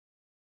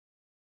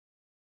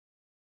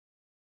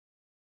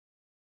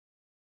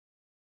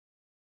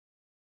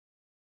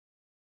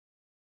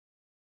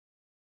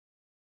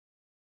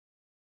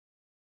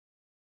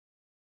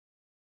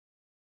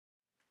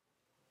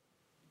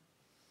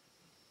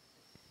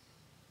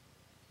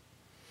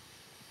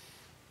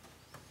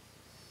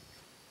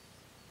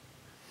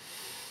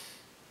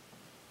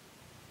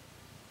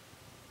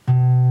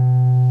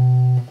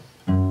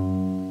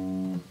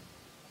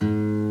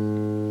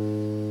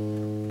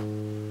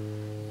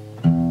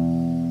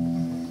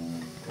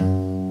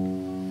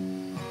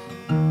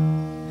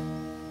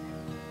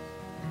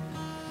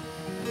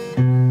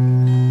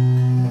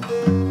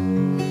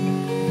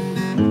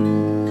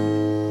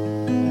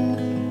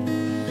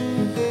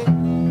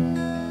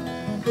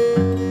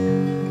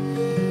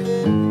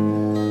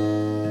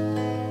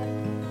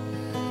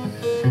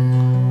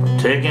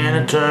taking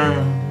a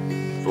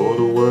turn for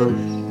the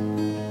worse.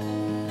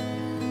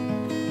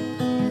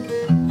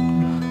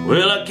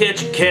 Will I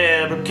catch a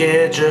cab or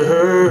catch a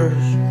hearse?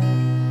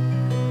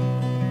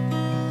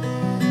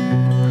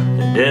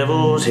 The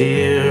devil's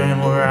here and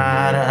we're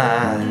eye to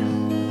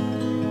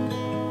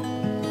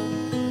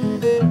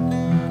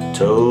eye,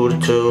 toe to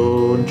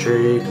toe and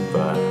trading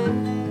fire.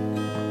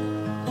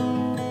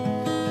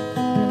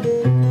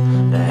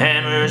 The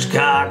hammer's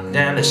cocked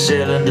and the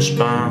cylinder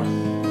spun,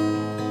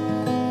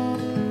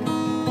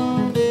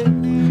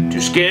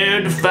 too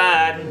scared to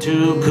fight and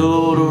too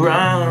cool to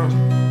run.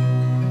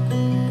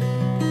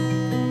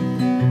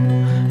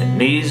 And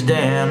these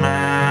damn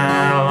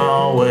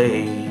outlaw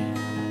ways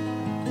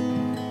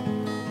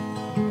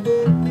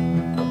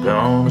are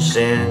gonna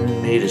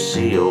send me to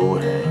see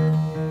old Hank.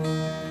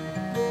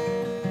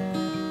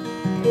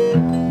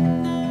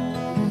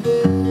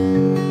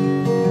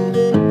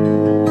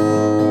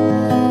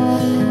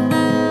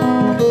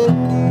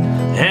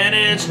 And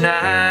it's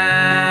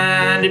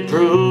 90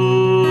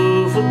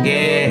 proof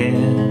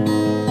again,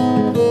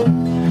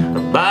 a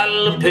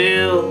bottle of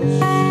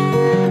pills,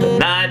 a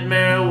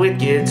nightmare of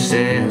wicked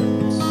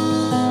sins,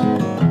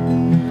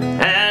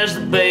 as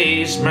the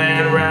bass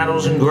man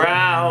rattles and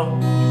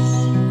growls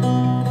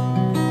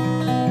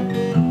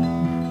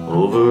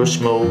over a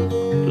smoke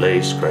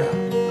lace crowd.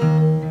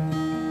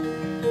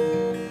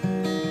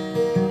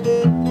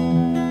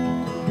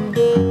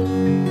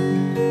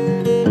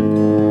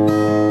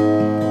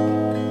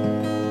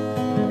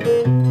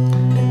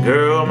 And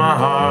girl, my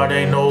heart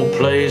ain't no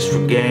place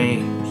for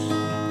games.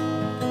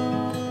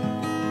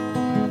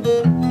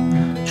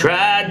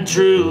 Tried and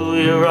true,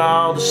 you're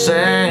all the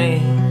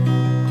same.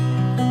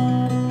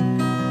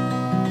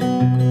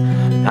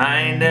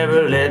 I ain't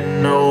never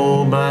letting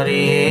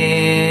nobody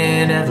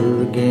in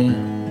ever again,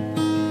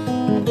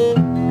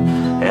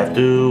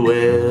 after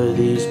where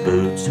these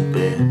boots have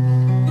been.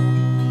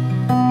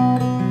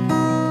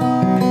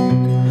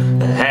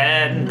 The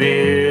hat and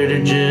beard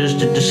are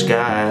just a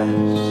disguise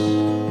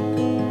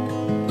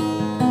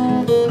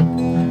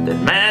that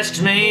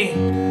masks me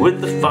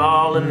with the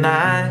fallen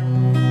night.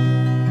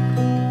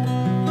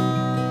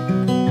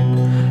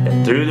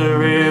 And through the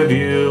rear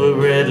view a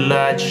red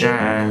light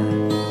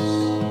shines,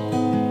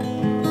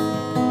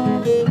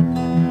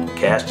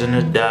 casting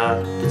a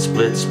dot that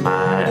splits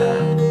my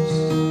eyes.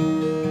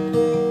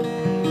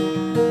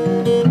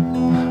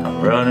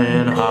 I'm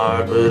running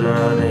hard but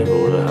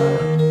unable to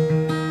hide.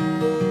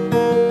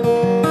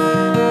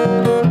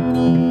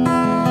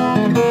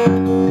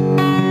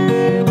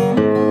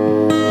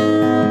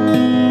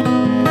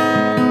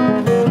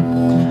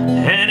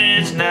 And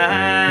it's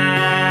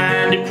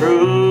 90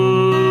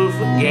 proof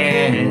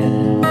again.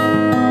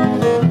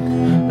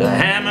 The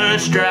hammer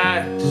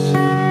strikes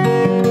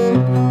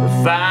the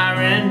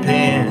firing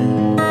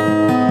pin.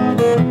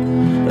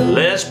 The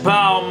Les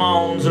Paul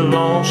moans a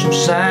lonesome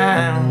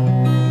sound.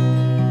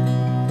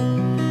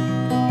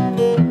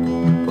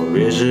 Or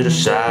is it a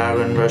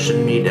siren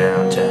rushing me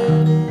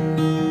downtown?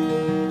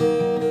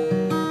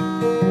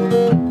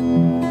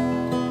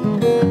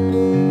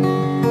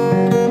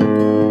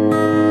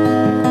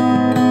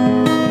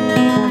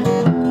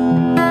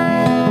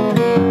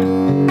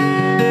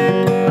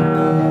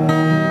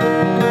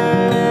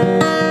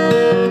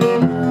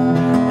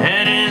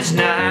 And it's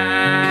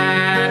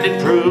 90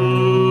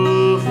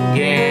 proof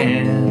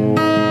again,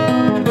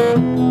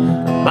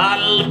 a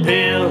bottle of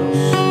pills,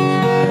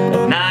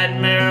 a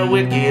nightmare of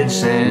wicked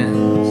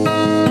sins,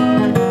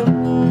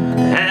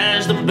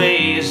 as the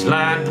bass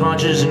line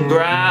punches and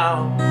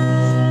growls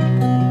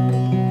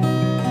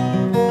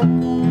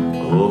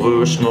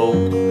over a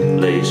smoke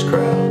lace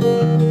crowd.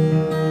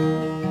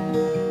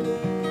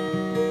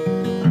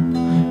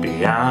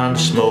 Beyond the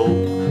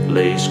smoke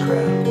lace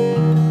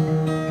crowd.